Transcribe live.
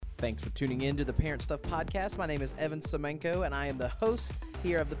Thanks for tuning in to the Parent Stuff Podcast. My name is Evan Semenko, and I am the host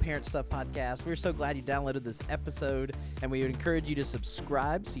here of the Parent Stuff Podcast. We're so glad you downloaded this episode, and we would encourage you to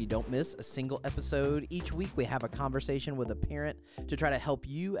subscribe so you don't miss a single episode. Each week, we have a conversation with a parent to try to help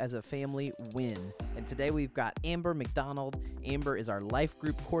you as a family win. And today, we've got Amber McDonald. Amber is our life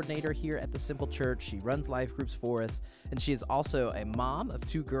group coordinator here at the Simple Church. She runs life groups for us, and she is also a mom of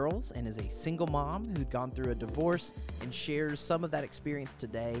 2 girls and is a single mom who'd gone through a divorce and shares some of that experience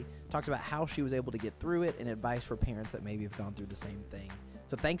today. Talks about how she was able to get through it and advice for parents that maybe have gone through the same thing.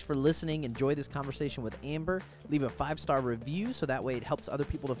 So thanks for listening. Enjoy this conversation with Amber. Leave a 5-star review so that way it helps other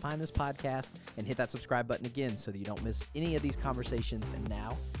people to find this podcast, and hit that subscribe button again so that you don't miss any of these conversations. And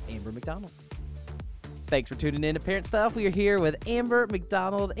now, Amber McDonald. Thanks for tuning in to Parent Stuff. We are here with Amber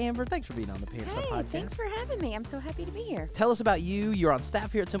McDonald. Amber, thanks for being on the Parent Stuff Podcast. Thanks for having me. I'm so happy to be here. Tell us about you. You're on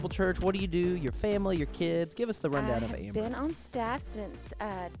staff here at Simple Church. What do you do? Your family, your kids. Give us the rundown of Amber. I've been on staff since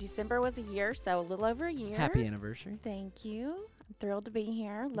December was a year, so a little over a year. Happy anniversary. Thank you. I'm thrilled to be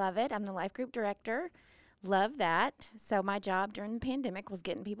here. Love it. I'm the life group director. Love that. So my job during the pandemic was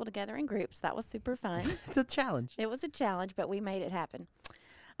getting people together in groups. That was super fun. It's a challenge. It was a challenge, but we made it happen.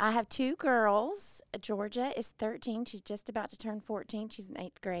 I have 2 girls. Georgia is 13. She's just about to turn 14. She's in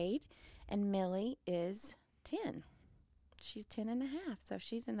 8th grade. And Millie is 10. She's 10 and a half. So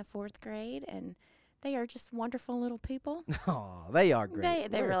she's in the 4th grade. And they are just wonderful little people. Oh, they are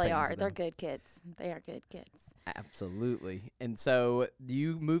great. They really are. They're good kids. They are good kids. Absolutely. And so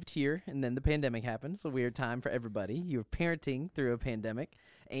you moved here, and then the pandemic happened. It's a weird time for everybody. You were parenting through a pandemic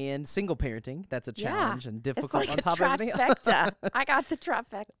and single parenting. That's a challenge and difficult it's like on top of everything. Trifecta. I got the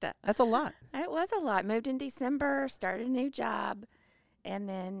trifecta. That's a lot. It was a lot. Moved in December, started a new job, and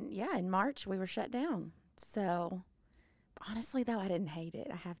then, in March we were shut down. So honestly, though, I didn't hate it.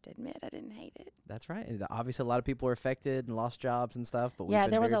 I have to admit, I didn't hate it. That's right. And obviously, a lot of people were affected and lost jobs and stuff. But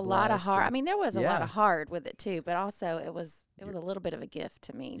there was a lot of hard. I mean, there was a lot of hard with it too. But also, it was a little bit of a gift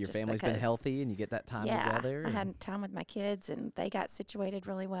to me. Your family's been healthy, and you get that time together. I had time with my kids, and they got situated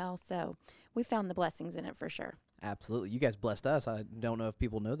really well. So we found the blessings in it for sure. Absolutely. You guys blessed us. I don't know if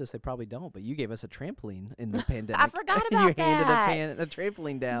people know this. They probably don't. But you gave us a trampoline in the pandemic. I forgot about that. You handed a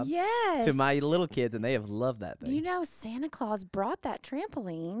trampoline down to my little kids, and they have loved that thing. You know, Santa Claus brought that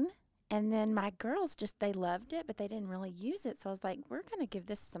trampoline, and then my girls they loved it, but they didn't really use it. So I was like, we're going to give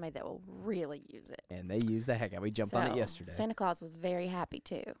this to somebody that will really use it. And they used the heck out. We jumped on it yesterday. Santa Claus was very happy,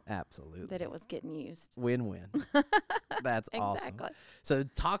 too. Absolutely. That it was getting used. Win-win. That's awesome. Exactly.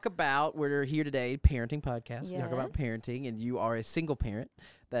 So we're here today, parenting podcast. Yes. We talk about parenting, and you are a single parent.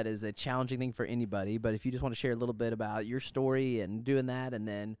 That is a challenging thing for anybody. But if you just want to share a little bit about your story and doing that, and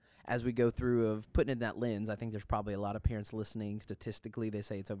then as we go through of putting in that lens, I think there's probably a lot of parents listening. Statistically, they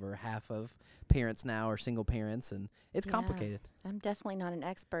say it's over half of parents now are single parents, and it's complicated. I'm definitely not an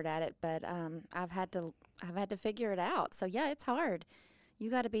expert at it, but I've had to figure it out. So it's hard. You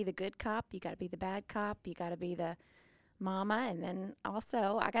got to be the good cop, you got to be the bad cop, you got to be the mama, and then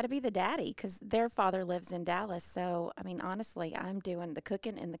also I got to be the daddy because their father lives in Dallas. So I mean, honestly, I'm doing the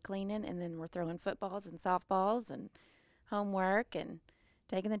cooking and the cleaning, and then we're throwing footballs and softballs and homework and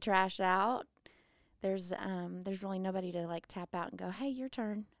taking the trash out. There's really nobody to tap out and go, hey, your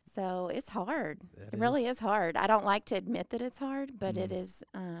turn. So it's hard. It really is hard. I don't like to admit that it's hard, but it is.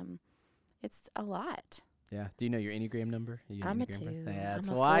 It's a lot. Yeah. Do you know your Enneagram number? I'm a 2. That's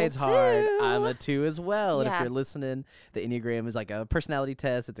why it's hard. I'm a 2 as well. Yeah. And if you're listening, the Enneagram is like a personality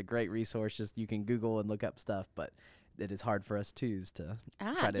test. It's a great resource. Just you can Google and look up stuff, but it is hard for us 2s to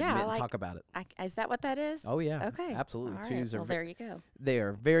try to admit and talk about it. Is that what that is? Oh, yeah. Okay. Absolutely. All 2s right. There you go. They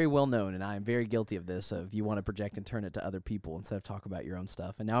are very well known, and I am very guilty of this. Of you want to project and turn it to other people instead of talk about your own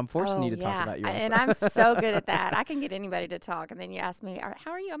stuff. And now I'm forcing you to talk about your own stuff. And I'm so good at that. I can get anybody to talk, and then you ask me,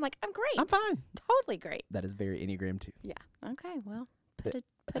 how are you? I'm like, I'm great. I'm fine. Totally great. That is very Enneagram 2. Yeah. Okay. Well,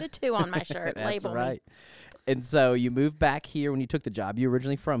 put a 2 on my shirt. That's Label right. me. And so you moved back here when you took the job. You were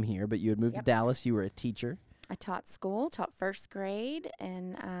originally from here, but you had moved to Dallas. You were a teacher. I taught 1st grade,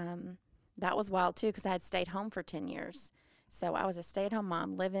 and that was wild, too, because I had stayed home for 10 years. So I was a stay-at-home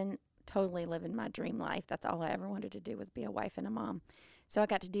mom, totally living my dream life. That's all I ever wanted to do was be a wife and a mom. So I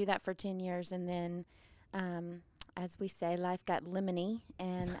got to do that for 10 years, and then, as we say, life got lemony,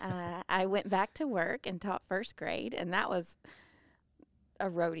 and I went back to work and taught 1st grade, and that was a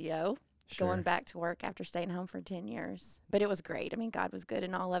rodeo. Sure. Going back to work after staying home for 10 years. But it was great. I mean, God was good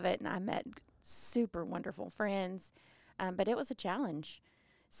in all of it, and I met super wonderful friends, but it was a challenge.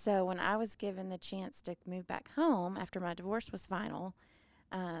 So when I was given the chance to move back home after my divorce was final,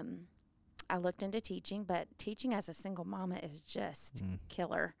 I looked into teaching, but teaching as a single mama is just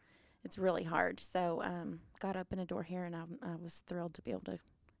killer. It's really hard. So God opened a door here, and I was thrilled to be able to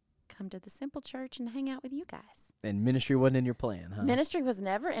come to the Simple Church and hang out with you guys. And ministry wasn't in your plan, huh? Ministry was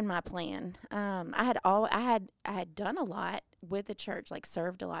never in my plan. I had done a lot with the church, like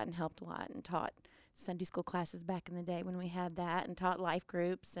served a lot and helped a lot and taught Sunday school classes back in the day when we had that, and taught life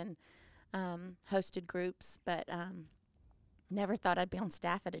groups and hosted groups, but never thought I'd be on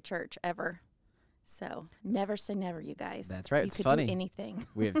staff at a church ever. So never say never, you guys. That's right. You It's could funny. do anything.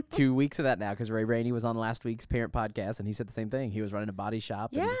 We have 2 weeks of that now because Ray Rainey was on last week's parent podcast, and he said the same thing. He was running a body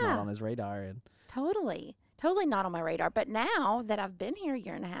shop, and it was not Yeah. on his radar. And Totally not on my radar. But now that I've been here a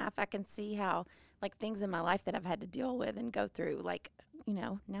year and a half, I can see how, like, things in my life that I've had to deal with and go through, like,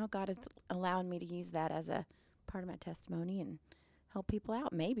 now God is allowing me to use that as a part of my testimony and help people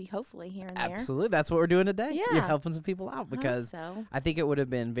out, maybe, hopefully, here and there. absolutely, that's what we're doing today. Yeah. You're helping some people out I hope because so. I think it would have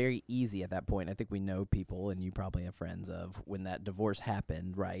been very easy at that point. I think we know people, and you probably have friends of when that divorce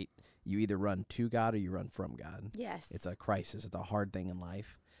happened, right? You either run to God or you run from God. Yes. It's a crisis. It's a hard thing in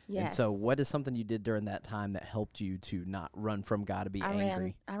life. Yes. And so what is something you did during that time that helped you to not run from God, to be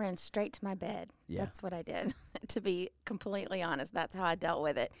angry? I ran straight to my bed. Yeah. That's what I did. To be completely honest, that's how I dealt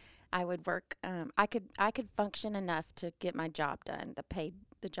with it. I would work. I could function enough to get my job done,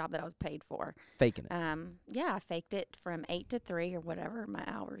 the job that I was paid for. Faking it. Yeah, I faked it from 8 to 3 or whatever my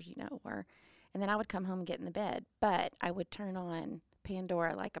hours, were. And then I would come home and get in the bed. But I would turn on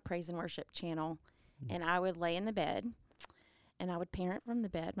Pandora, like a praise and worship channel, and I would lay in the bed. And I would parent from the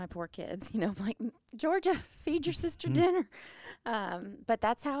bed, my poor kids, like, Georgia, feed your sister dinner. But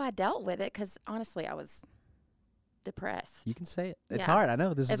that's how I dealt with it because, honestly, I was depressed. You can say it. It's Yeah. hard. I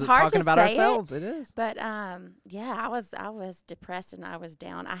know. This It's is hard talking to about say it. ourselves. It is. But, yeah, I was depressed and I was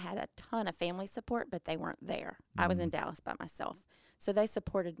down. I had a ton of family support, but they weren't there. I was in Dallas by myself. So they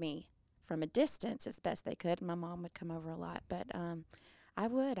supported me from a distance as best they could. My mom would come over a lot. But I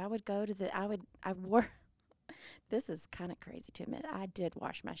would go to I wore... This is kind of crazy to admit. I did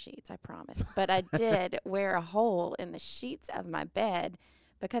wash my sheets, I promise. But I did wear a hole in the sheets of my bed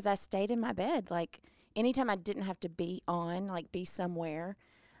because I stayed in my bed. Like, anytime I didn't have to be on, like, be somewhere,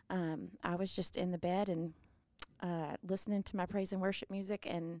 I was just in the bed and listening to my praise and worship music,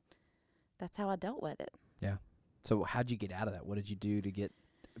 and that's how I dealt with it. Yeah. So how'd you get out of that? What did you do to get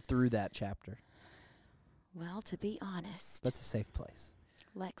through that chapter? Well, to be honest, That's a safe place.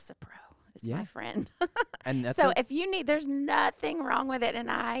 Lexapro is Yeah. my friend. And that's So what- if you need, there's nothing wrong with it.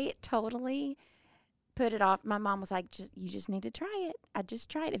 And I totally put it off. My mom was like, you just need to try it. I just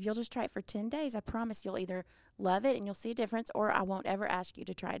tried. If you'll just try it for 10 days, I promise you'll either love it and you'll see a difference, or I won't ever ask you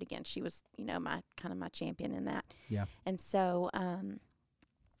to try it again. She was, my champion in that. Yeah. And so,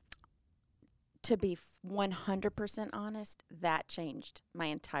 to be 100% honest, that changed my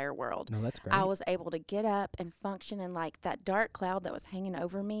entire world. No, that's great. I was able to get up and function in, like, that dark cloud that was hanging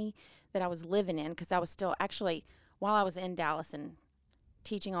over me that I was living in, because I was still actually, while I was in Dallas and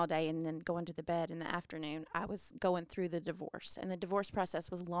teaching all day and then going to the bed in the afternoon, I was going through the divorce. And the divorce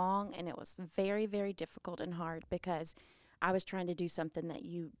process was long, and it was very, very difficult and hard because I was trying to do something that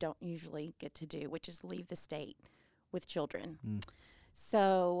you don't usually get to do, which is leave the state with children.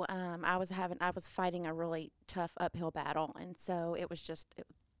 So I was fighting a really tough uphill battle, and so it was just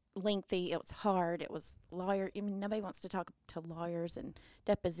lengthy. It was hard. It was nobody wants to talk to lawyers and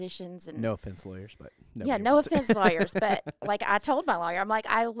depositions and No offense, lawyers, but yeah, no offense, lawyers, but, like, I told my lawyer, I'm like,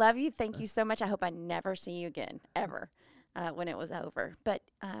 I love you, thank you so much. I hope I never see you again, ever, when it was over. But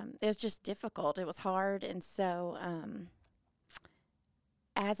it was just difficult. It was hard, and so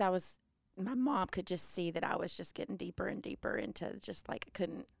my mom could just see that I was just getting deeper and deeper into just, like, I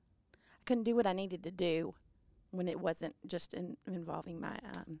couldn't do what I needed to do when it wasn't just involving my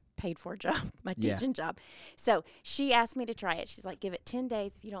paid-for job, my Yeah. teaching job. So she asked me to try it. She's like, give it 10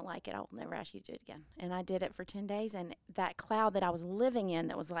 days. If you don't like it, I'll never ask you to do it again. And I did it for 10 days, and that cloud that I was living in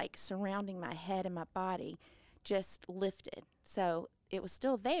that was, like, surrounding my head and my body just lifted. So it was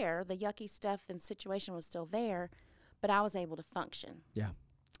still there. The yucky stuff and situation was still there, but I was able to function. Yeah.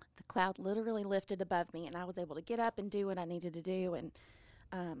 The cloud literally lifted above me, and I was able to get up and do what I needed to do and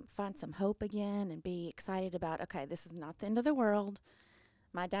find some hope again and be excited about, okay, this is not the end of the world.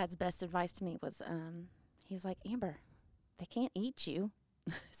 My dad's best advice to me was, he was like, Amber, they can't eat you.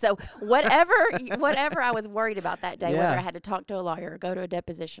 So whatever I was worried about that day, whether Yeah. I had to talk to a lawyer or go to a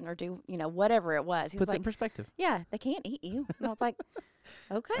deposition or do, whatever it was, he was Puts it in like, perspective. yeah, they can't eat you. And I was like,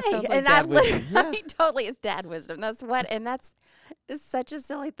 okay. sounds like And dad I wisdom. literally, totally, it's dad wisdom. It's such a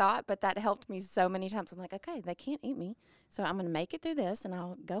silly thought, but that helped me so many times. I'm like, okay, they can't eat me. So I'm going to make it through this, and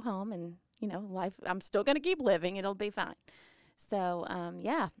I'll go home, and, life, I'm still going to keep living. It'll be fine. So,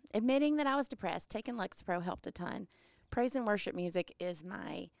 yeah, admitting that I was depressed, taking Lexapro helped a ton. Praise and worship music is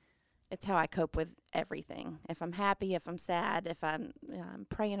my it's how I cope with everything. If I'm happy, if I'm sad, if I'm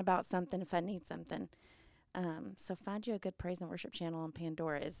praying about something, if I need something. So find you a good praise and worship channel on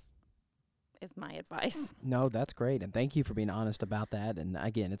Pandora is my advice. No, that's great. And thank you for being honest about that. And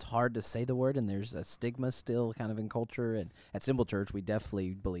again, it's hard to say the word, and there's a stigma still kind of in culture. And at Simple Church, we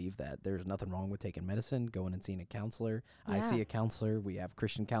definitely believe that there's nothing wrong with taking medicine, going and seeing a counselor. I see a counselor. We have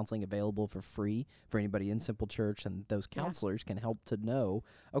Christian counseling available for free for anybody in Simple Church. And those counselors can help to know,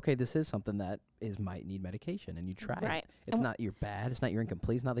 okay, this is something that might need medication, and you try it. It's not you're bad. It's not you're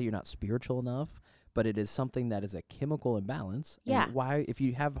incomplete. It's not that you're not spiritual enough, but it is something that is a chemical imbalance. Yeah. And why, if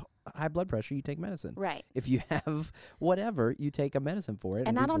you have high blood pressure, you take medicine. Right. If you have whatever, you take a medicine for it.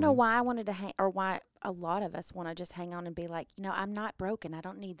 And I don't know why I wanted to hang, or why a lot of us want to just hang on and be like, I'm not broken. I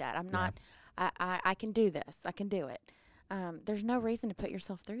don't need that. I'm not, I can do this. I can do it. There's no reason to put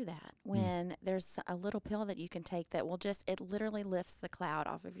yourself through that when there's a little pill that you can take that will it literally lifts the cloud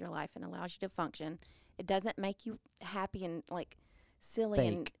off of your life and allows you to function. It doesn't make you happy and like silly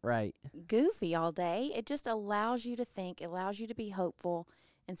fake, and goofy all day. It just allows you to think, it allows you to be hopeful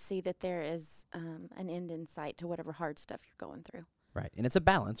and see that there is an end in sight to whatever hard stuff you're going through. Right. And it's a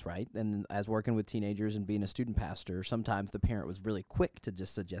balance, right? And as working with teenagers and being a student pastor, sometimes the parent was really quick to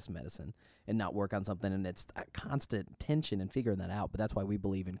just suggest medicine and not work on something. And it's a constant tension and figuring that out. But that's why we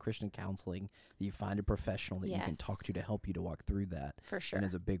believe in Christian counseling, that you find a professional that you can talk to help you to walk through that. For sure. And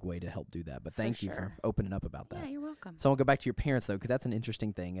is a big way to help do that. But thank you for opening up about that. Yeah, you're welcome. So I'll go back to your parents, though, because that's an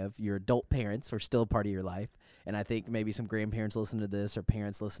interesting thing of your adult parents are still a part of your life. And I think maybe some grandparents listen to this or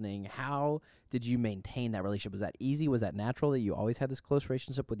parents listening. How did you maintain that relationship? Was that easy? Was that natural that you always had this close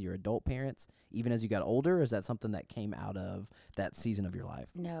relationship with your adult parents, even as you got older? Or is that something that came out of that season of your life?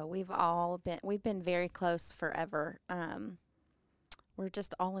 No, we've been very close forever. We're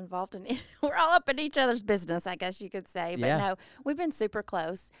just all involved in it. We're all up in each other's business, I guess you could say. But no, we've been super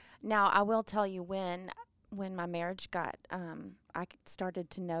close. Now, I will tell you when my marriage got, I started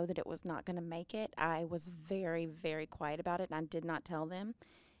to know that it was not going to make it, I was very, very quiet about it, and I did not tell them.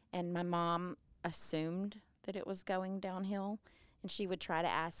 And my mom assumed that it was going downhill, and she would try to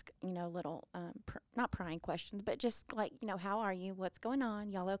ask, little, not prying questions, but just like, how are you? What's going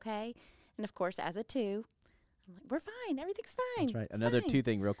on? Y'all okay? And, of course, as a two, I'm like, we're fine. Everything's fine. That's right. It's Another fine. two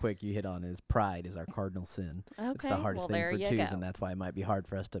thing real quick you hit on is pride is our cardinal sin. Okay. It's the hardest thing for twos, go. and that's why it might be hard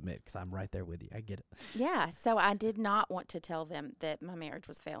for us to admit, because I'm right there with you. I get it. Yeah, so I did not want to tell them that my marriage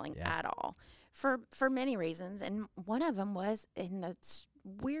was failing at all for many reasons, and one of them was in the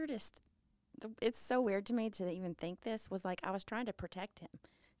weirdest, it's so weird to me to even think this, was like I was trying to protect him.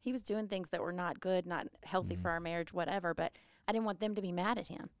 He was doing things that were not good, not healthy for our marriage, whatever, but I didn't want them to be mad at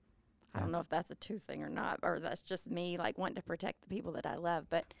him. I don't know if that's a two thing or not, or that's just me like wanting to protect the people that I love.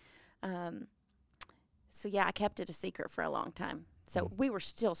 But so yeah, I kept it a secret for a long time. So we were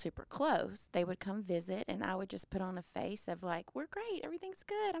still super close. They would come visit, and I would just put on a face of like, "We're great, everything's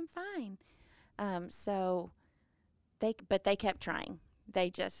good, I'm fine." So they kept trying. They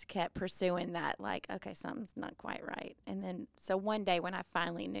just kept pursuing that, like, okay, something's not quite right. And then so one day when I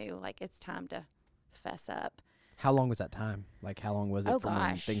finally knew, like, it's time to fess up. How long was that time? Like, how long was it from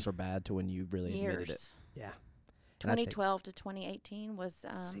when gosh. things were bad to when you really admitted it? Years. Yeah. 2012 to 2018 was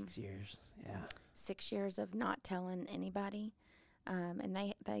 6 years. Yeah. 6 years of not telling anybody. And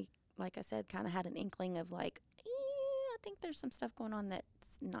they, like I said, kind of had an inkling of like, I think there's some stuff going on that's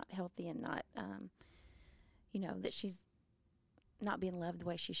not healthy and not, that she's not being loved the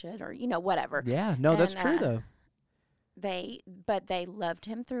way she should, or, whatever. Yeah. No, that's true, though. But they loved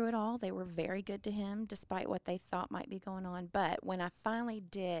him through it all. They were very good to him despite what they thought might be going on. But when I finally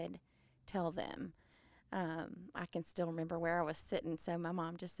did tell them, I can still remember where I was sitting. So my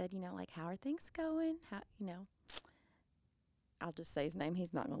mom just said, like, how are things going? I'll just say his name.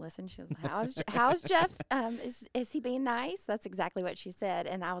 He's not going to listen. She was like, how's Jeff? Is he being nice? That's exactly what she said.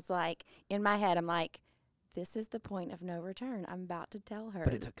 And I was like, in my head, I'm like, this is the point of no return. I'm about to tell her.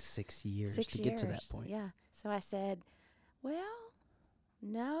 But it took 6 years to get to that point. Yeah. So I said, well,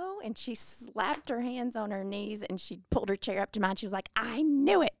 no. And she slapped her hands on her knees and she pulled her chair up to mine. She was like, I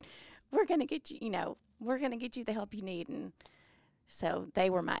knew it. We're going to get you, we're going to get you the help you need. And so they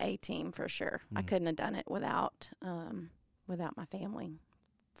were my A-team for sure. I couldn't have done it without my family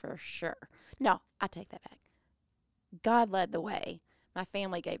for sure. No, I take that back. God led the way. My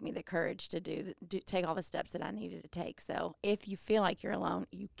family gave me the courage to take all the steps that I needed to take. So if you feel like you're alone,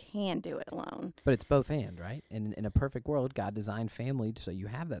 you can do it alone. But it's both and, right? And in a perfect world, God designed family so you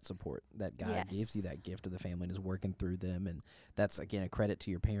have that support, that God gives you that gift of the family and is working through them. And that's, again, a credit to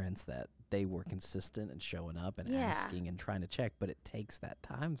your parents that they were consistent and showing up and asking and trying to check. But it takes that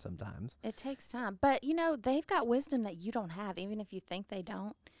time sometimes. It takes time. But, they've got wisdom that you don't have, even if you think they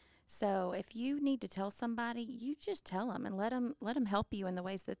don't. So if you need to tell somebody, you just tell them and let them help you in the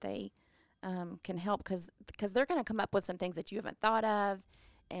ways that they can help, because they're going to come up with some things that you haven't thought of,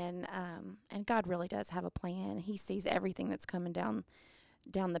 and God really does have a plan. He sees everything that's coming down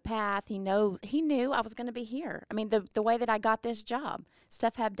the path. He knew I was going to be here. I mean, the way that I got this job,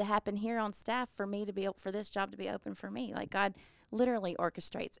 stuff had to happen here on staff for me to be for this job to be open for me. Like, God literally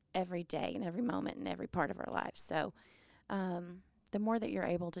orchestrates every day and every moment and every part of our lives. So the more that you're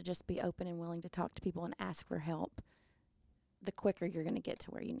able to just be open and willing to talk to people and ask for help, the quicker you're going to get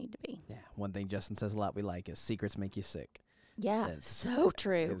to where you need to be. Yeah. One thing Justin says a lot we like is secrets make you sick. Yeah, so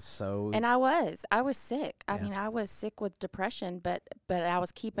true. It's so. And I was sick. I mean, I was sick with depression, but I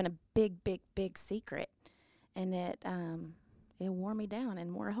was keeping a big secret, and it wore me down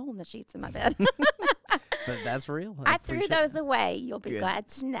and wore a hole in the sheets in my bed. But that's real. I threw those away. You'll be glad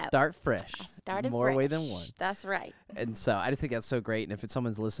to know. Start fresh. I started more fresh. way than one. That's right. And so I just think that's so great. And if it's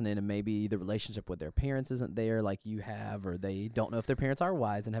someone's listening and maybe the relationship with their parents isn't there like you have, or they don't know if their parents are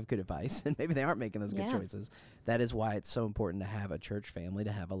wise and have good advice, and maybe they aren't making those good choices, that is why it's so important to have a church family,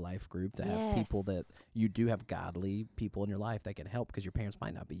 to have a life group, to have people that you do have godly people in your life that can help, because your parents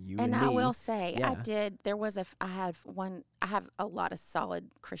might not be you and me. I will say, I have a lot of solid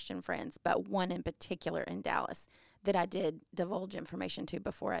Christian friends, but one in particular in Dallas that I did divulge information to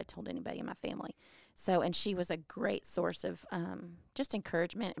before I told anybody in my family. So, and she was a great source of just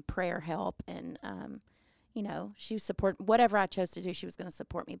encouragement and prayer help, and she support whatever I chose to do. She was going to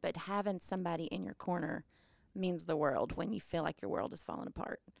support me. But having somebody in your corner means the world when you feel like your world is falling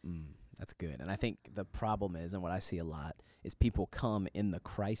apart. That's good. And I think the problem is, and what I see a lot, is people come in the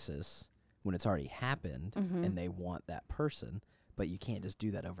crisis when it's already happened, and they want that person, but you can't just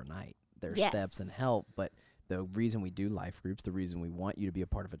do that overnight. There's steps and help, but the reason we do life groups, the reason we want you to be a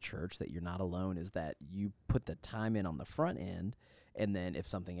part of a church, that you're not alone, is that you put the time in on the front end, and then if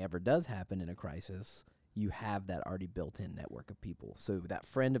something ever does happen in a crisis, you have that already built-in network of people. So that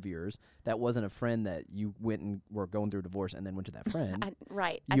friend of yours, that wasn't a friend that you went and were going through a divorce and then went to that friend.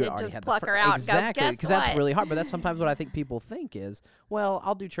 I didn't just pluck her out. Exactly, because that's really hard. But that's sometimes what I think people think is, well,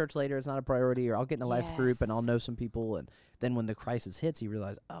 I'll do church later, it's not a priority, or I'll get in a life group and I'll know some people. And then when the crisis hits, you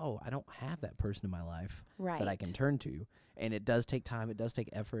realize, oh, I don't have that person in my life that I can turn to. And it does take time. It does take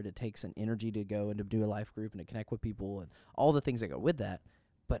effort. It takes an energy to go and to do a life group and to connect with people and all the things that go with that.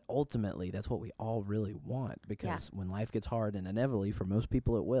 But ultimately, that's what we all really want, because when life gets hard, and inevitably for most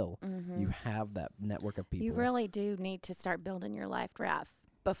people it will, you have that network of people. You really do need to start building your life raft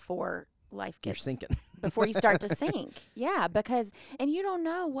before life gets sinking. Before you start to sink. Yeah, because, and you don't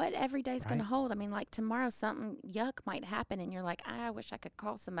know what every day's going to hold. I mean, like tomorrow something yuck might happen, and you're like, I wish I could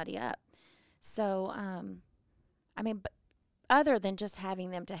call somebody up. So, but other than just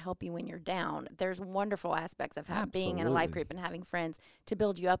having them to help you when you're down, there's wonderful aspects of being in a life group and having friends to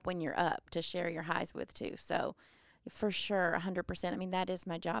build you up when you're up, to share your highs with too. So for sure, 100%. I mean, that is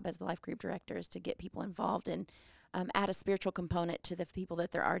my job as the life group director, is to get people involved and add a spiritual component to the people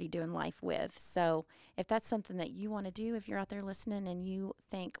that they're already doing life with. So if that's something that you want to do, if you're out there listening and you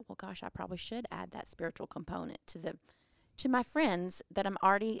think, well, gosh, I probably should add that spiritual component to my friends that I'm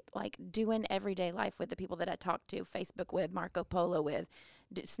already like doing everyday life with, the people that I talk to, Facebook with, Marco Polo with,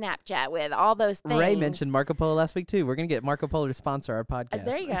 Snapchat with, all those things. Ray mentioned Marco Polo last week too. We're going to get Marco Polo to sponsor our podcast.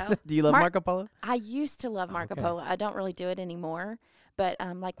 There you go. Do you love Marco Polo? I used to love Marco Polo. I don't really do it anymore. But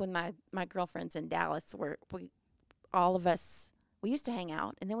like when my girlfriends in Dallas, all of us, we used to hang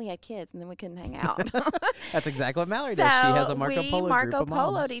out, and then we had kids, and then we couldn't hang out. That's exactly what Mallory does. She has a Marco Polo group of moms. We Marco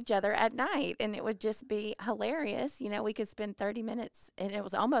Polo'd each other at night, and it would just be hilarious. You know, we could spend 30 minutes, and it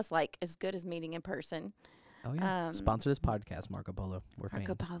was almost like as good as meeting in person. Oh, yeah. Sponsor this podcast, Marco Polo. We're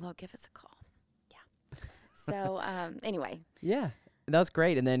Marco fans. Polo, give us a call. Yeah. So, anyway. Yeah. That was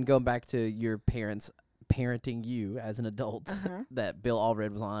great. And then going back to your parents parenting you as an adult, that Bill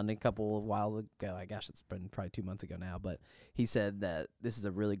Allred was on a couple of while ago. I guess it's been probably 2 months ago now, but he said that this is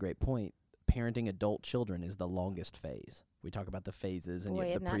a really great point. Parenting adult children is the longest phase. We talk about the phases, and you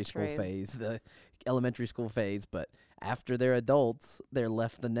have the preschool phase, the elementary school phase, but after they're adults, they're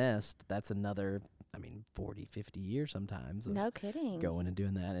left the nest. That's another, 40, 50 years sometimes. No kidding. Going and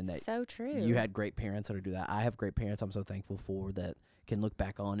doing that. And so true. You had great parents that do that. I have great parents I'm so thankful for that can look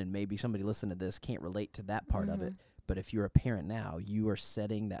back on, and maybe somebody listening to this can't relate to that part of it. But if you're a parent now, you are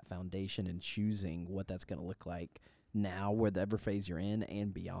setting that foundation and choosing what that's going to look like now, whatever phase you're in,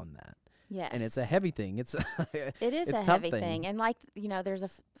 and beyond that. Yes. And it's a heavy thing. It is a heavy thing. And like, there's a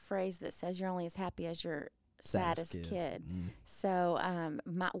phrase that says you're only as happy as your saddest kid. So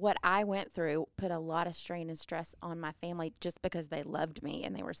what I went through put a lot of strain and stress on my family, just because they loved me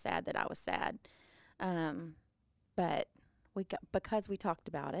and they were sad that I was sad. But because we talked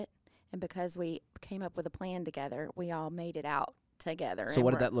about it, And because we came up with a plan together, we all made it out together. So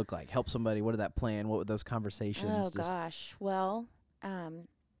what did that look like? Help somebody. What did that plan? What were those conversations? Oh, gosh. Well,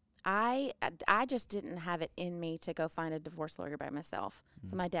 I just didn't have it in me to go find a divorce lawyer by myself.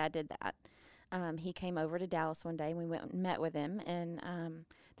 So my dad did that. He came over to Dallas one day, and we went and met with him. And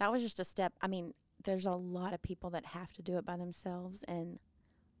that was just a step. I mean, there's a lot of people that have to do it by themselves, and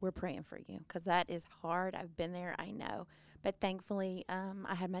we're praying for you because that is hard. I've been there. I know. But thankfully,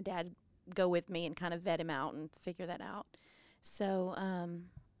 I had my dad go with me and kind of vet him out and figure that out. So,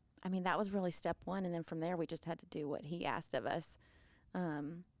 I mean, that was really step one. And then from there, we just had to do what he asked of us.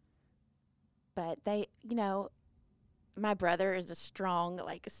 But they, my brother is a strong,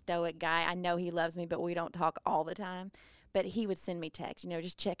 like, stoic guy. I know he loves me, but we don't talk all the time. But he would send me texts,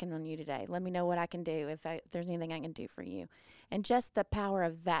 just checking on you today. Let me know what I can do if there's anything I can do for you. And just the power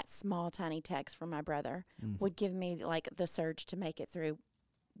of that small, tiny text from my brother would give me, like, the surge to make it through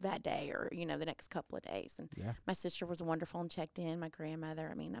that day or, the next couple of days. And my sister was wonderful and checked in. My grandmother,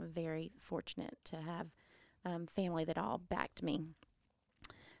 I mean, I'm very fortunate to have family that all backed me.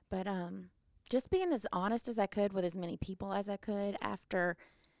 But just being as honest as I could with as many people as I could after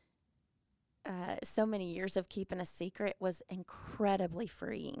so many years of keeping a secret was incredibly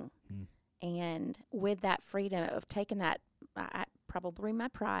freeing. And with that freedom of taking that, probably my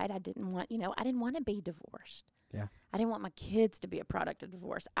pride, I didn't want to be divorced. Yeah. I didn't want my kids to be a product of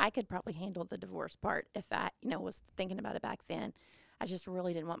divorce. I could probably handle the divorce part if I, was thinking about it back then. I just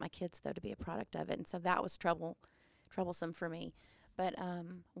really didn't want my kids, though, to be a product of it. And so that was troublesome for me. But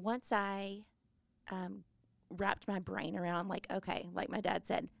once I wrapped my brain around, like, okay, like my dad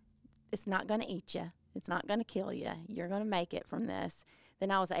said, it's not going to eat you. It's not going to kill you. You're going to make it from this.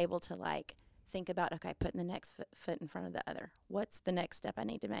 Then I was able to, like, think about, okay, putting the next foot in front of the other. What's the next step I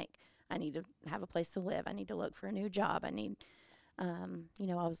need to make? I need to have a place to live. I need to look for a new job. I need, I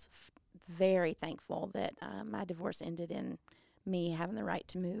was very thankful that my divorce ended in me having the right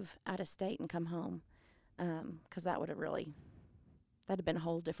to move out of state and come home, because that'd have been a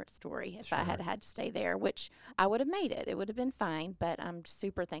whole different story if I had to stay there, which I would have made it. It would have been fine, but I'm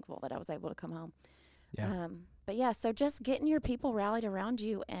super thankful that I was able to come home. Yeah. But yeah, so just getting your people rallied around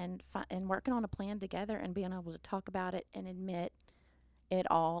you and working on a plan together and being able to talk about it and admit it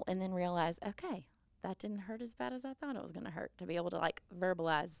all, and then realize, okay, that didn't hurt as bad as I thought it was going to hurt, to be able to, like,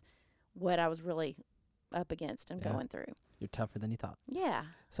 verbalize what I was really up against and going through. You're tougher than you thought. Yeah.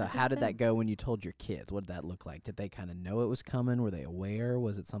 So how did that go when you told your kids? What did that look like? Did they kind of know it was coming? Were they aware?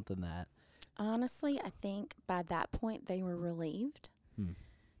 Was it something that? Honestly, I think by that point they were relieved,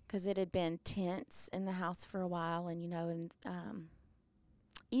 because it had been tense in the house for a while. And,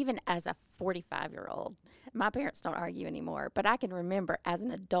 even as a 45-year-old, my parents don't argue anymore, but I can remember as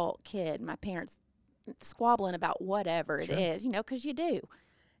an adult kid, my parents squabbling about whatever it is, because you do.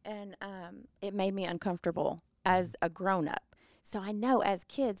 And it made me uncomfortable as a grown-up. So I know as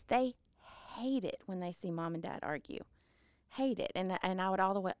kids, they hate it when they see mom and dad argue. Hate it. And I would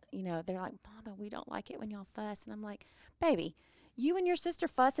all the way, they're like, Mama, we don't like it when y'all fuss. And I'm like, baby, you and your sister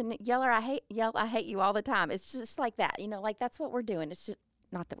fuss and yell I hate you all the time. It's just like that. Like that's what we're doing. It's just,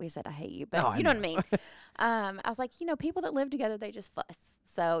 not that we said I hate you, but you know what I mean? I was like, people that live together, they just fuss.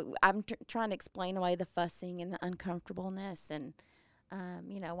 So I'm trying to explain away the fussing and the uncomfortableness and,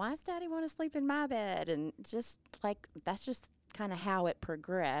 why does Daddy want to sleep in my bed? And just like, that's just kind of how it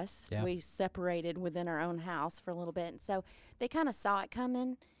progressed. Yeah. We separated within our own house for a little bit. And so they kind of saw it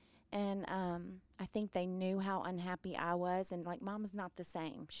coming. And I think they knew how unhappy I was. And like, Mom's not the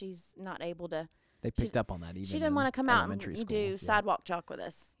same. She's not able to. They picked up on that even. She didn't want to come out and do sidewalk chalk with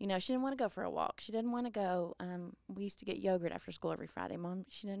us. She didn't want to go for a walk. She didn't want to go. We used to get yogurt after school every Friday. Mom,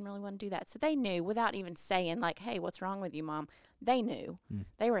 she didn't really want to do that. So they knew without even saying like, hey, what's wrong with you, Mom? They knew.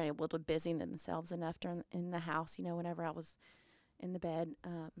 They were able to busy themselves enough in the house, whenever I was in the bed,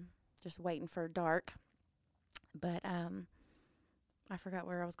 just waiting for dark. But I forgot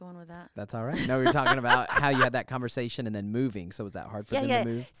where I was going with that. That's all right. No, we were talking about how you had that conversation and then moving. So was that hard for them to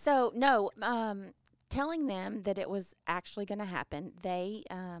move? So no, telling them that it was actually going to happen, they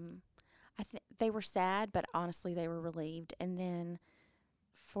they were sad, but honestly they were relieved. And then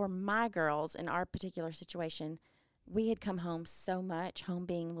for my girls in our particular situation, we had come home so much, home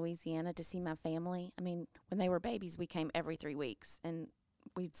being Louisiana, to see my family. I mean, when they were babies, we came every 3 weeks, and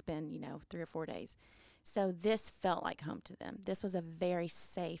we'd spend, 3 or 4 days. So this felt like home to them. This was a very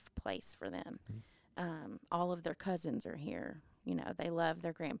safe place for them. All of their cousins are here. They love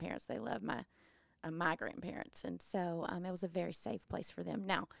their grandparents. They love my grandparents. And so it was a very safe place for them.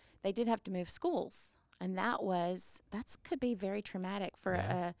 Now, they did have to move schools, and that could be very traumatic for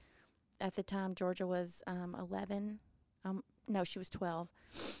at the time Georgia was 11. No, she was 12.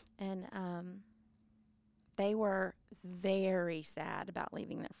 And they were very sad about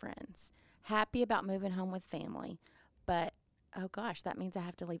leaving their friends, happy about moving home with family. But, oh, gosh, that means I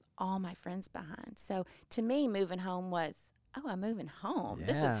have to leave all my friends behind. So to me, moving home was, oh, I'm moving home.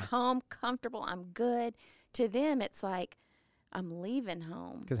 This Yeah. is home, comfortable, I'm good. To them, it's like, I'm leaving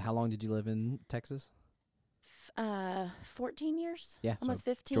home. Because how long did you live in Texas? 14 years? Yeah, Almost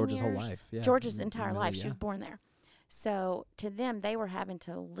so 15 Georgia's years. whole life. Yeah. Georgia's entire Really, life. She yeah. was born there. So to them, they were having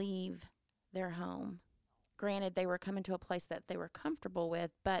to leave their home. Granted, they were coming to a place that they were comfortable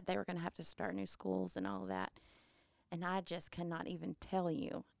with, but they were going to have to start new schools and all of that. And I just cannot even tell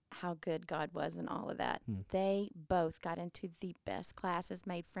you how good God was in all of that. They both got into the best classes,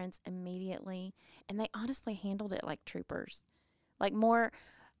 made friends immediately, and they honestly handled it like troopers. Like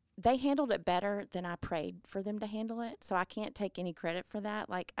they handled it better than I prayed for them to handle it. So I can't take any credit for that.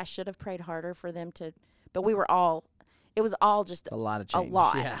 Like, I should have prayed harder for them to, but it was all just A lot of change.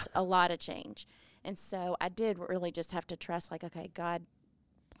 a lot of change. And so I did really just have to trust, like, okay, God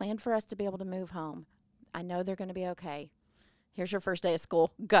planned for us to be able to move home. I know they're going to be okay. Here's your first day of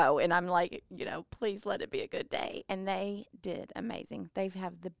school. Go. And I'm like, please let it be a good day. And they did amazing. They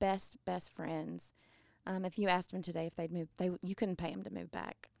have the best friends. If you asked them today if they'd move, you couldn't pay them to move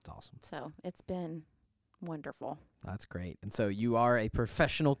back. It's awesome. So it's been wonderful. That's great. And so you are a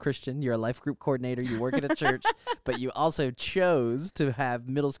professional Christian. You're a life group coordinator. You work at a church, but you also chose to have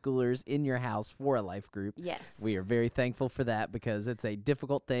middle schoolers in your house for a life group. Yes. We are very thankful for that because it's a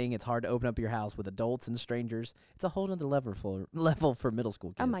difficult thing. It's hard to open up your house with adults and strangers. It's a whole nother level for middle school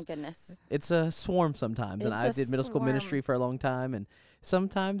kids. Oh, my goodness. It's a swarm sometimes. And I did middle school ministry for a long time. And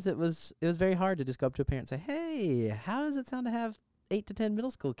sometimes it was very hard to just go up to a parent and say, hey, how does it sound to have 8 to 10 middle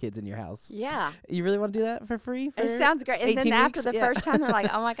school kids in your house? Yeah. You really want to do that for free? It sounds great. And then 18 after weeks? the Yeah. first time, they're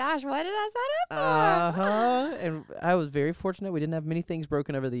like, oh, my gosh, what did I sign up for? And I was very fortunate. We didn't have many things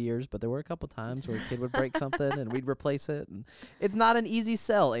broken over the years, but there were a couple times where a kid would break something and we'd replace it. And it's not an easy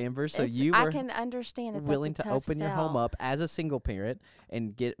sell, Amber. So you I were can understand that willing that's a to tough open your home sell. up as a single parent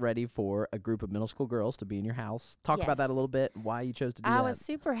and get ready for a group of middle school girls to be in your house. Talk about that a Yes. little bit, why you chose to do I that. was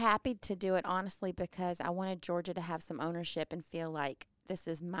super happy to do it, honestly, because I wanted Georgia to have some ownership and feel like this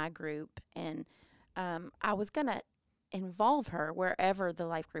is my group. And I was going to involve her wherever the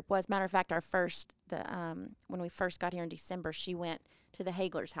life group was. Matter of fact, when we first got here in December, she went to the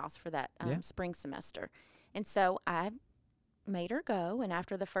Hagler's house for that spring semester. And so I made her go. And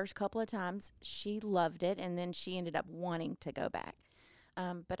after the first couple of times, she loved it. And then she ended up wanting to go back.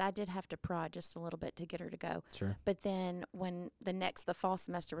 But I did have to prod just a little bit to get her to go. Sure. But then when the fall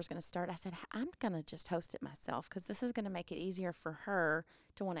semester was going to start, I said, I'm going to just host it myself because this is going to make it easier for her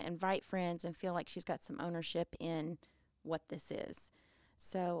to want to invite friends and feel like she's got some ownership in what this is.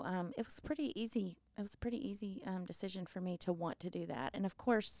 So it was pretty easy. It was a pretty easy decision for me to want to do that. And, of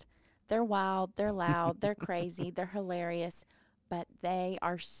course, they're wild, they're loud, they're crazy, they're hilarious, but they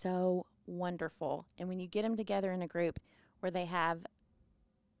are so wonderful. And when you get them together in a group where they have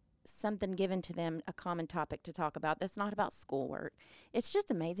something given to them, a common topic to talk about that's not about schoolwork. It's just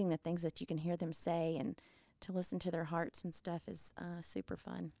amazing the things that you can hear them say, and to listen to their hearts and stuff is super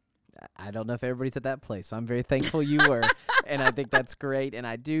fun. I don't know if everybody's at that place, so I'm very thankful you were. And I think that's great. And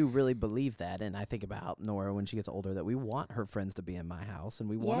I do really believe that. And I think about Nora when she gets older, that we want her friends to be in my house and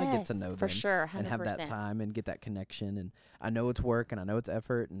we want to get to know for them sure, 100%. and have that time and get that connection. And I know it's work and I know it's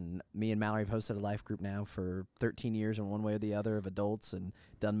effort. And me and Mallory have hosted a life group now for 13 years in one way or the other of adults and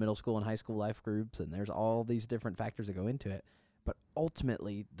done middle school and high school life groups. And there's all these different factors that go into it. But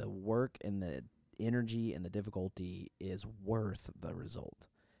ultimately, the work and the energy and the difficulty is worth the result.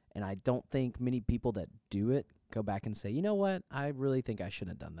 And I don't think many people that do it go back and say, you know what, I really think I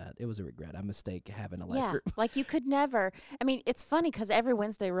shouldn't have done that. It was a regret. A mistake having a life group. Like you could never. I mean, it's funny because every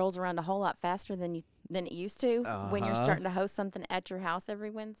Wednesday rolls around a whole lot faster than it used to when you're starting to host something at your house every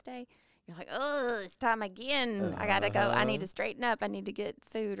Wednesday. You're like, oh, it's time again. I got to go. I need to straighten up. I need to get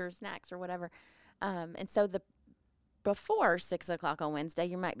food or snacks or whatever. And so before 6 o'clock on Wednesday,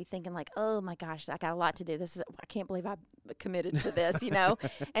 you might be thinking like, oh my gosh, I got a lot to do. I can't believe I committed to this, you know?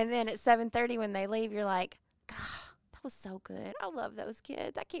 And then at 7:30 when they leave, you're like, God, that was so good. I love those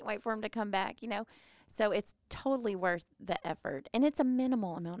kids. I can't wait for them to come back, you know? So it's totally worth the effort. And it's a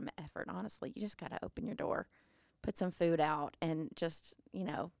minimal amount of effort, honestly. You just got to open your door, put some food out, and just, you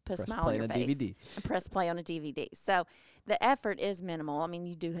know, put a smile on your face. DVD. And press play on a DVD. So the effort is minimal. I mean,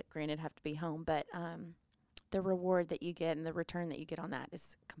 you do, granted, have to be home, but the reward that you get and the return that you get on that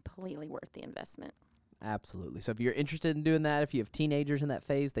is completely worth the investment. Absolutely. So if you're interested in doing that, if you have teenagers in that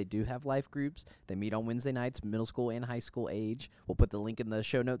phase, they do have life groups. They meet on Wednesday nights, middle school and high school age. We'll put the link in the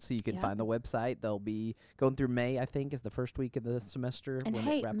show notes so you can find the website. They'll be going through May, I think, is the first week of the semester. And when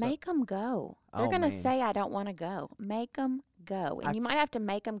hey, it wraps make them go. They're going to say, I don't want to go. Make them go. And you might have to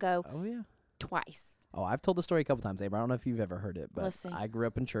make them go twice. Oh, I've told the story a couple times, Amber. I don't know if you've ever heard it, but I grew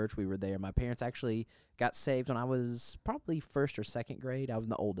up in church. We were there. My parents actually got saved when I was probably first or second grade. I was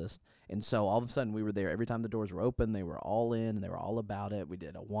the oldest. And so all of a sudden we were there. Every time the doors were open, they were all in and they were all about it. We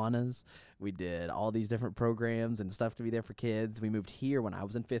did Awanas. We did all these different programs and stuff to be there for kids. We moved here when I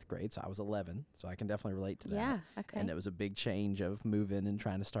was in 5th grade, so I was 11. So I can definitely relate to that. Yeah, okay. And it was a big change of moving and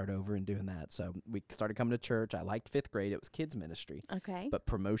trying to start over and doing that. So we started coming to church. I liked 5th grade. It was kids ministry. Okay. But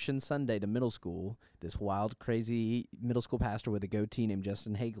promotion Sunday to middle school, this wild, crazy middle school pastor with a goatee named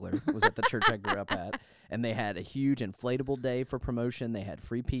Justin Hagler was at the church I grew up at. And they had a huge inflatable day for promotion. They had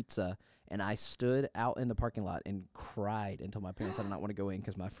free pizza. And I stood out in the parking lot and cried until my parents said I did not want to go in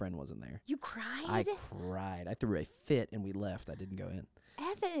because my friend wasn't there. You cried? I cried. I threw a fit and we left. I didn't go in.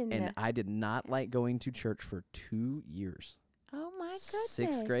 Evan. And I did not like going to church for 2 years. Oh, my goodness.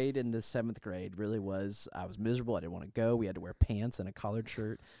 6th grade into 7th grade really was, I was miserable. I didn't want to go. We had to wear pants and a collared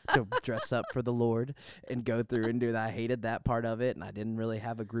shirt to dress up for the Lord and go through and do that. I hated that part of it, and I didn't really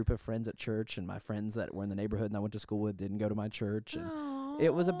have a group of friends at church, and my friends that were in the neighborhood and I went to school with didn't go to my church. And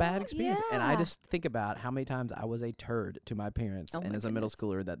it was a bad experience. Yeah. And I just think about how many times I was a turd to my parents and as a middle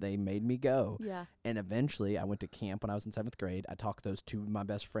schooler that they made me go. Yeah. And eventually I went to camp when I was in 7th grade. I talked those two of my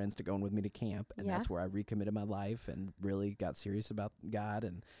best friends to going with me to camp. And that's where I recommitted my life and really got serious about God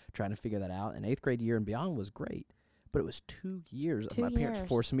and trying to figure that out. And 8th grade year and beyond was great. But it was 2 years of my parents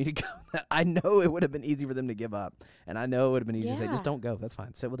forcing me to go. That I know it would have been easy for them to give up. And I know it would have been easy to say, just don't go. That's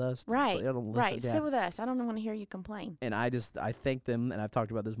fine. Sit with us. Right. Right. Sit with us. I don't want to hear you complain. And I thank them, and I've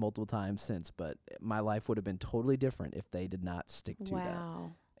talked about this multiple times since, but my life would have been totally different if they did not stick to that.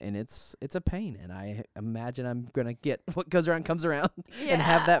 And it's a pain, and I imagine I'm going to get what goes around comes around and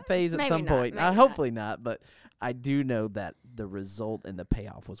have that phase at some point. Hopefully not, but I do know that the result and the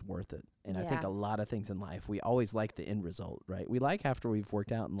payoff was worth it. And I think a lot of things in life, we always like the end result, right? We like after we've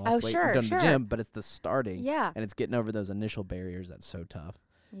worked out and lost weight and done the gym, but it's the starting. And it's getting over those initial barriers that's so tough.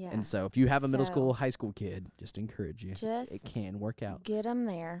 Yeah. And so if you have a middle school, high school kid, just encourage you. It can work out. Get them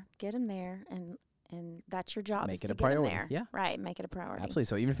there, and that's your job. Make it a priority. Yeah. Right. Make it a priority. Absolutely.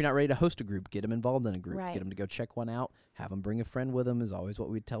 So even if you're not ready to host a group, get them involved in a group. Get them to go check one out. Have them bring a friend with them is always what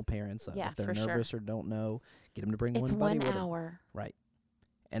we tell parents. If they're nervous or don't know, get them to bring one buddy with them. It's 1 hour. Right.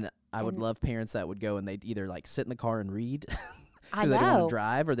 And I would love parents that would go and they'd either like sit in the car and read I know. They don't want to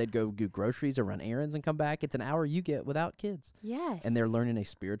drive, or they'd go do groceries or run errands and come back. It's an hour you get without kids. Yes. And they're learning a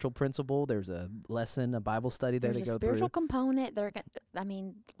spiritual principle. There's a lesson, a Bible study there they go through. There's a spiritual component. Do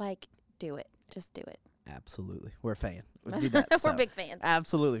it. Just do it. Absolutely. We're a fan. We do that. We're big fans.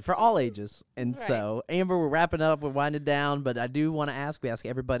 Absolutely. For all ages. And so, Amber, we're wrapping up. We're winding down. But I do want to ask, we ask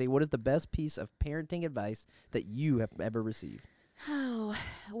everybody, what is the best piece of parenting advice that you have ever received? Oh,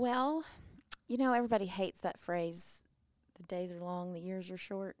 well, everybody hates that phrase. The days are long, the years are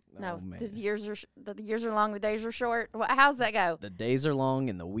short. The years are long, the days are short. How's that go? The days are long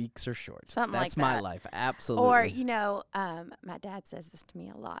and the weeks are short. Something That's like that. That's my life. Absolutely. Or, my dad says this to me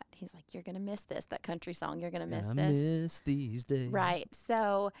a lot. He's like, you're going to miss this, that country song. You're going to miss this. I miss these days. Right.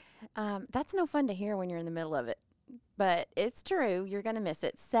 So that's no fun to hear when you're in the middle of it. But it's true. You're going to miss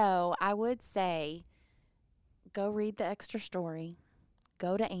it. So I would say go read the extra story.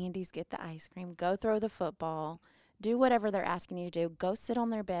 Go to Andy's, get the ice cream. Go throw the football. Do whatever they're asking you to do. Go sit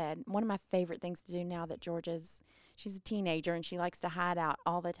on their bed. One of my favorite things to do now that she's a teenager and she likes to hide out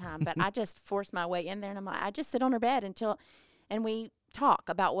all the time. But I just force my way in there, and I just sit on her bed and we talk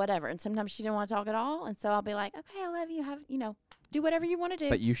about whatever. And sometimes she didn't want to talk at all, and so I'll be like, okay, I love you. Do whatever you want to do.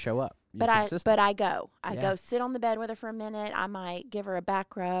 But you show up. But I go. I go sit on the bed with her for a minute. I might give her a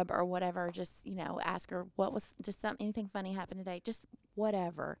back rub or whatever. Just ask her what was anything funny happened today. Just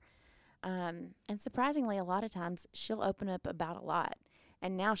whatever. And surprisingly, a lot of times she'll open up about a lot.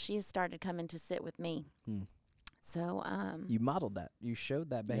 And now she has started coming to sit with me. So you modeled that. You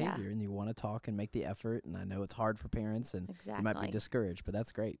showed that behavior, and you want to talk and make the effort. And I know it's hard for parents, and you might be discouraged, but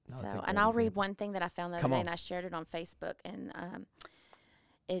that's great. And I'll read one thing that I found the other day, and I shared it on Facebook. And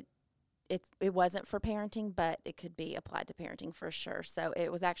it wasn't for parenting, but it could be applied to parenting for sure. So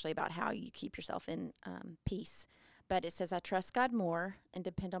it was actually about how you keep yourself in peace. But it says, I trust God more and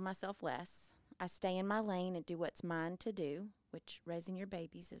depend on myself less. I stay in my lane and do what's mine to do, which raising your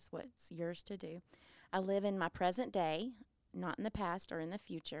babies is what's yours to do. I live in my present day, not in the past or in the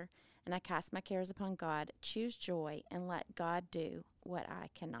future, and I cast my cares upon God, choose joy, and let God do what I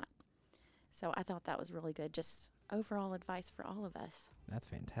cannot. So I thought that was really good. Just overall advice for all of us. That's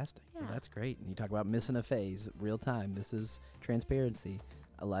fantastic. Yeah. Well, that's great. And you talk about missing a phase, real time. This is transparency.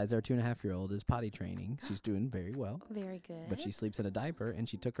 Eliza, our 2.5-year-old, is potty training. She's doing very well. Very good. But she sleeps in a diaper, and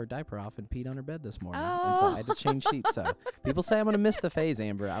she took her diaper off and peed on her bed this morning. And so I had to change sheets. So people say I'm going to miss the phase,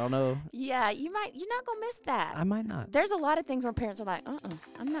 Amber. I don't know. Yeah, you're not going to miss that. I might not. There's a lot of things where parents are like,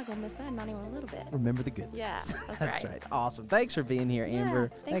 I'm not going to miss that, not even a little bit. Remember the good. Yeah, That's right. Awesome. Thanks for being here,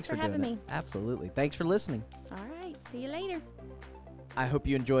 Amber. Thanks for having doing me. it. Absolutely. Thanks for listening. All right. See you later. I hope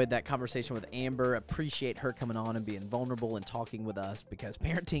you enjoyed that conversation with Amber. Appreciate her coming on and being vulnerable and talking with us, because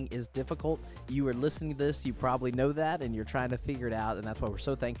parenting is difficult. You are listening to this, you probably know that, and you're trying to figure it out, and that's why we're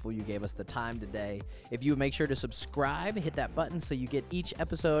so thankful you gave us the time today. If you would make sure to subscribe, hit that button so you get each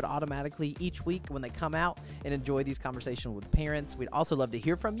episode automatically each week when they come out, and enjoy these conversations with parents. We'd also love to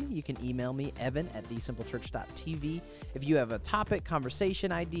hear from you. You can email me, evan@thesimplechurch.tv. If you have a topic,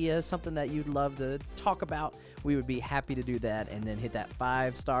 conversation idea, something that you'd love to talk about, we would be happy to do that. And then hit that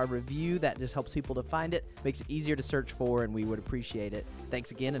 5-star review. That just helps people to find it, makes it easier to search for, and we would appreciate it.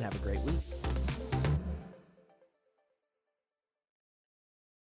 Thanks again, and have a great week.